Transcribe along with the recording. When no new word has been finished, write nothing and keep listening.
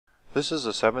This is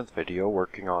the 7th video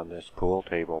working on this pool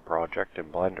table project in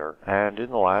Blender, and in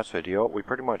the last video we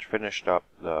pretty much finished up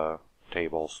the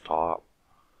table's top.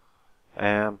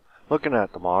 And looking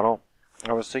at the model,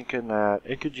 I was thinking that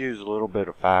it could use a little bit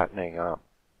of fattening up.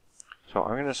 So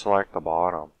I'm going to select the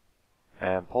bottom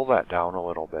and pull that down a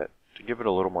little bit to give it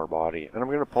a little more body. And I'm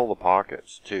going to pull the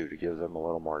pockets too to give them a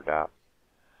little more depth.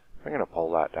 I'm going to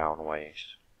pull that down a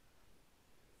ways.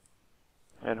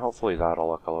 And hopefully that'll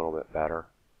look a little bit better.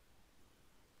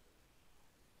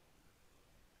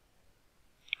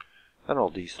 Then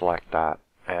I'll deselect that.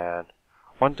 And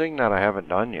one thing that I haven't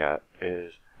done yet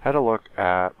is had a look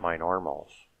at my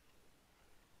normals.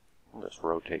 I'll just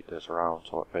rotate this around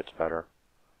so it fits better.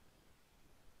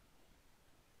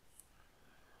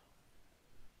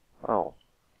 Oh,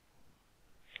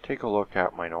 take a look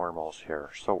at my normals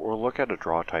here. So we'll look at a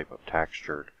draw type of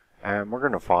textured, and we're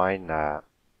going to find that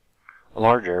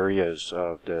large areas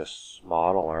of this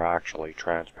model are actually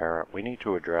transparent. We need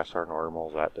to address our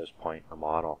normals at this point in the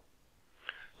model.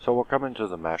 So we'll come into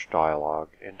the mesh dialog,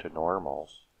 into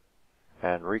normals,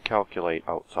 and recalculate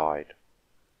outside.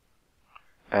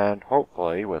 And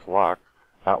hopefully, with luck,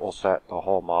 that will set the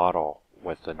whole model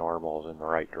with the normals in the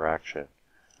right direction.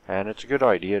 And it's a good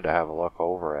idea to have a look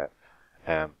over it.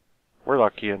 And we're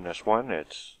lucky in this one,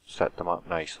 it's set them up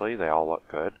nicely, they all look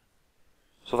good.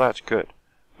 So that's good.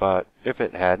 But if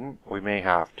it hadn't, we may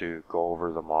have to go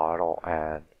over the model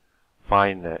and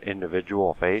find the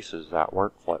individual faces that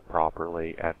weren't flipped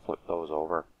properly and flip those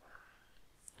over.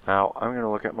 Now I'm going to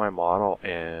look at my model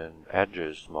in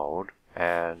edges mode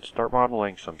and start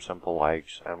modeling some simple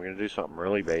legs. I'm going to do something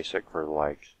really basic for the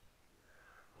legs.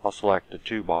 I'll select the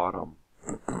two bottom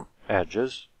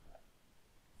edges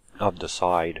of the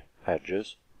side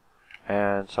edges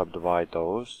and subdivide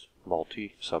those.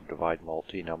 Subdivide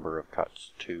multi, number of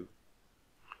cuts 2.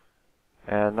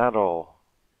 And that'll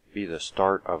be the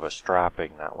start of a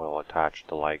strapping that we'll attach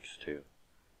the legs to.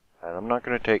 And I'm not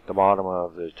going to take the bottom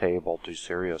of the table too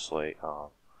seriously. I'm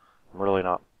really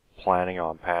not planning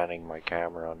on panning my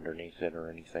camera underneath it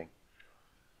or anything.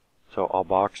 So I'll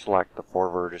box select the 4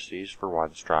 vertices for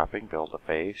one strapping, build a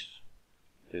face.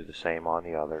 Do the same on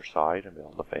the other side and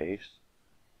build a face.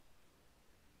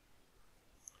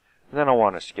 And then I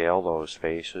want to scale those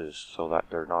faces so that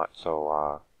they're not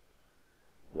so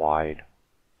wide.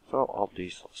 So I'll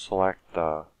deselect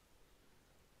the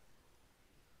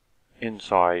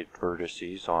inside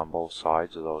vertices on both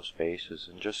sides of those faces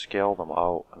and just scale them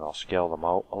out. And I'll scale them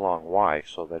out along Y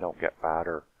so they don't get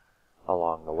fatter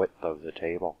along the width of the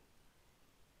table.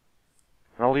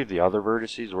 And I'll leave the other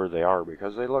vertices where they are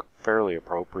because they look fairly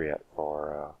appropriate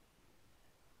for a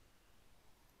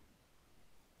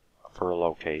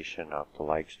location of the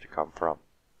legs to come from.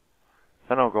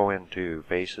 Then I'll go into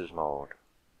faces mode.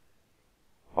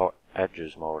 Oh,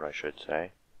 edges mode I should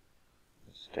say.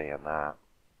 Let's stay in that.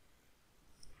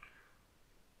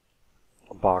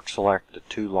 Box select the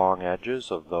 2 long edges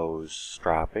of those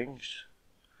strappings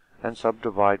and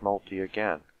subdivide multi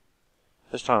again.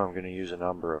 This time I'm going to use a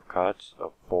number of cuts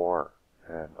of 4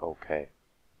 and OK.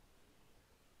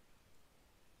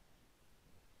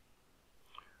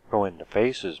 Go into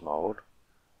faces mode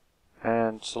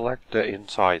and select the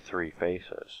inside 3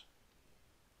 faces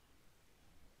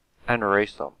and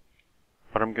erase them.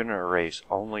 But I'm going to erase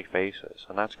only faces,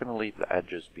 and that's going to leave the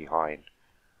edges behind.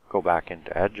 Go back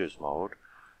into edges mode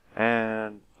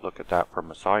and look at that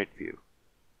from a side view.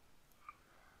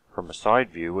 From a side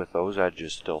view with those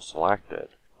edges still selected,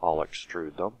 I'll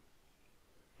extrude them.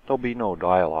 There'll be no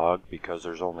dialog because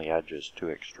there's only edges to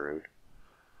extrude.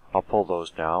 I'll pull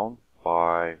those down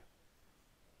by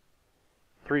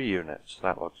 3 units.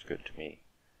 That looks good to me.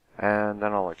 And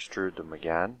then I'll extrude them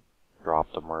again,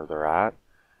 drop them where they're at,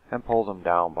 and pull them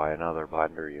down by another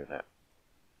Blender unit.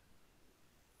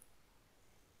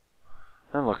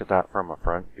 Then look at that from a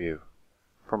front view.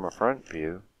 From a front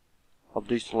view, I'll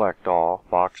deselect all,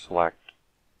 box select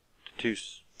the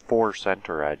 4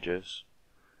 center edges,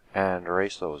 and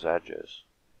erase those edges.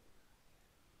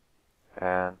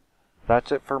 And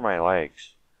that's it for my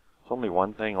legs. There's only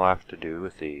one thing left to do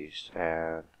with these,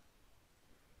 and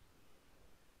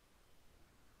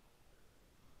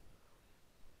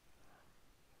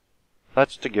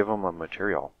that's to give them a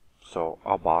material. So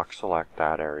I'll box select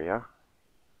that area,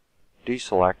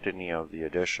 deselect any of the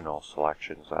additional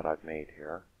selections that I've made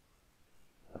here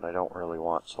that I don't really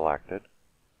want selected.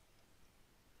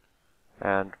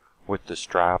 And with the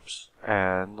straps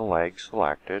and the legs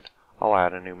selected, I'll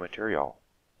add a new material.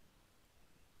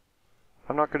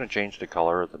 I'm not going to change the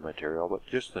color of the material, but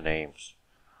just the names.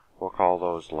 We'll call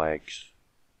those legs.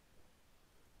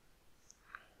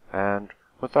 And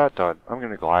with that done, I'm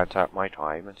going to glance at my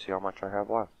time and see how much I have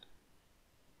left.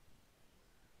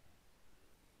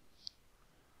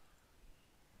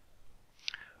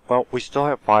 Well, we still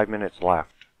have 5 minutes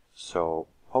left, so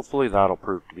hopefully that'll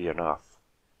prove to be enough.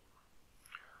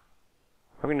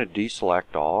 I'm going to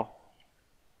deselect all,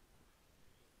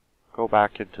 go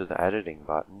back into the editing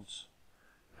buttons,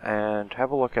 and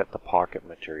have a look at the pocket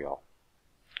material.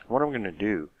 What I'm going to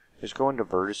do is go into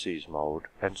vertices mode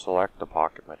and select the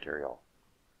pocket material.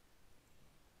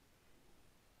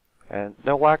 And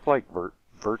they'll act like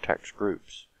vertex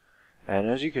groups. And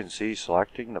as you can see,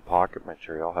 selecting the pocket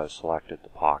material has selected the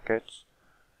pockets,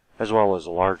 as well as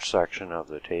a large section of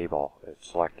the table. It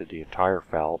selected the entire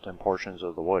felt and portions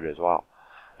of the wood as well.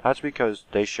 That's because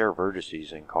they share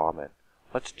vertices in common.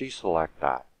 Let's deselect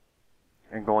that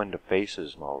and go into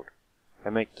faces mode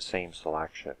and make the same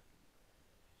selection.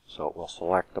 So it will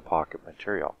select the pocket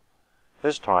material.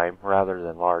 This time, rather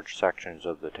than large sections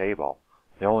of the table,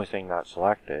 the only thing that's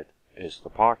selected is the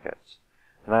pockets.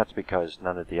 And that's because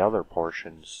none of the other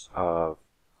portions of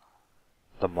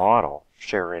the model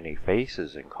share any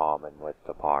faces in common with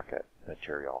the pocket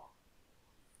material.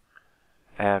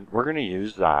 And we're going to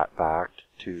use that fact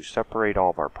to separate all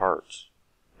of our parts.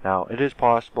 Now, it is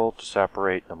possible to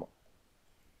separate them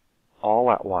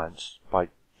all at once by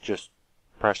just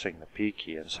pressing the P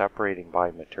key and separating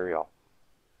by material.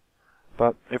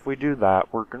 But if we do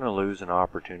that, we're going to lose an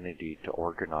opportunity to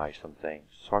organize some things.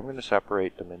 So I'm going to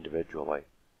separate them individually.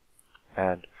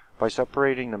 And by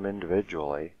separating them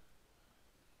individually,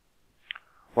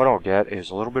 what I'll get is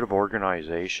a little bit of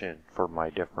organization for my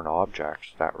different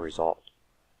objects that result.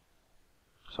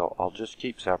 So I'll just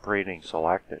keep separating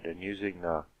selected and using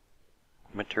the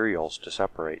materials to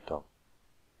separate them.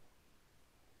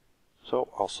 So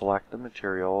I'll select the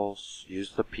materials,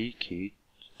 use the P key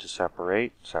to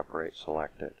separate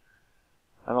selected.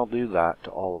 And I'll do that to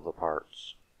all of the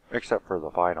parts, except for the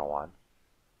final one.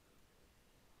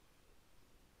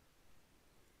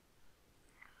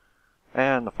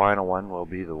 And the final one will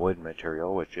be the wood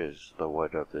material, which is the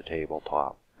wood of the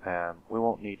tabletop. And we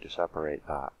won't need to separate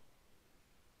that.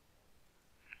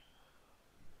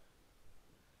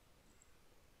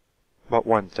 But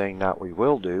one thing that we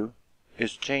will do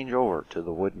is change over to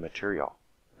the wood material.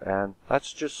 And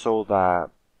that's just so that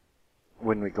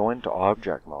when we go into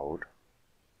object mode,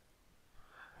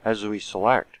 as we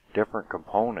select different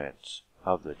components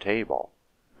of the table,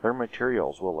 their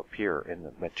materials will appear in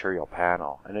the material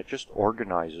panel, and it just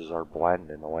organizes our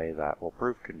blend in a way that will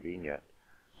prove convenient.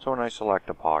 So when I select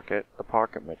a pocket, the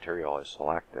pocket material is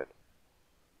selected.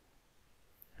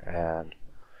 And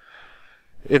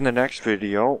in the next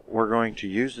video, we're going to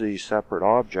use these separate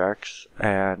objects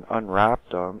and unwrap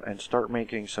them and start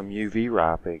making some UV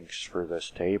wrappings for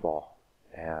this table.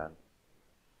 And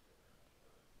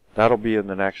that'll be in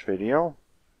the next video.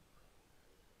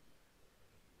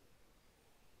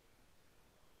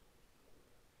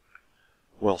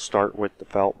 We'll start with the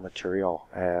felt material,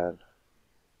 and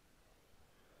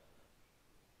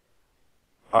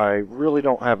I really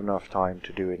don't have enough time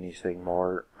to do anything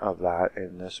more of that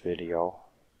in this video.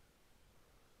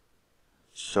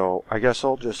 So I guess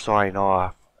I'll just sign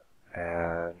off,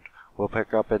 and we'll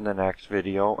pick up in the next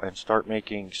video and start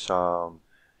making some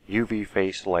UV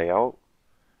face layout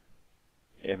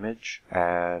image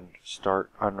and start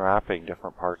unwrapping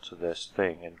different parts of this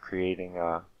thing and creating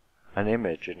an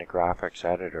image in the graphics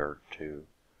editor to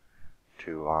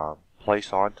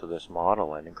place onto this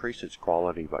model and increase its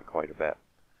quality by quite a bit.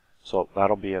 So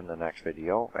that'll be in the next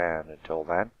video, and until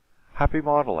then, happy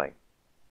modeling!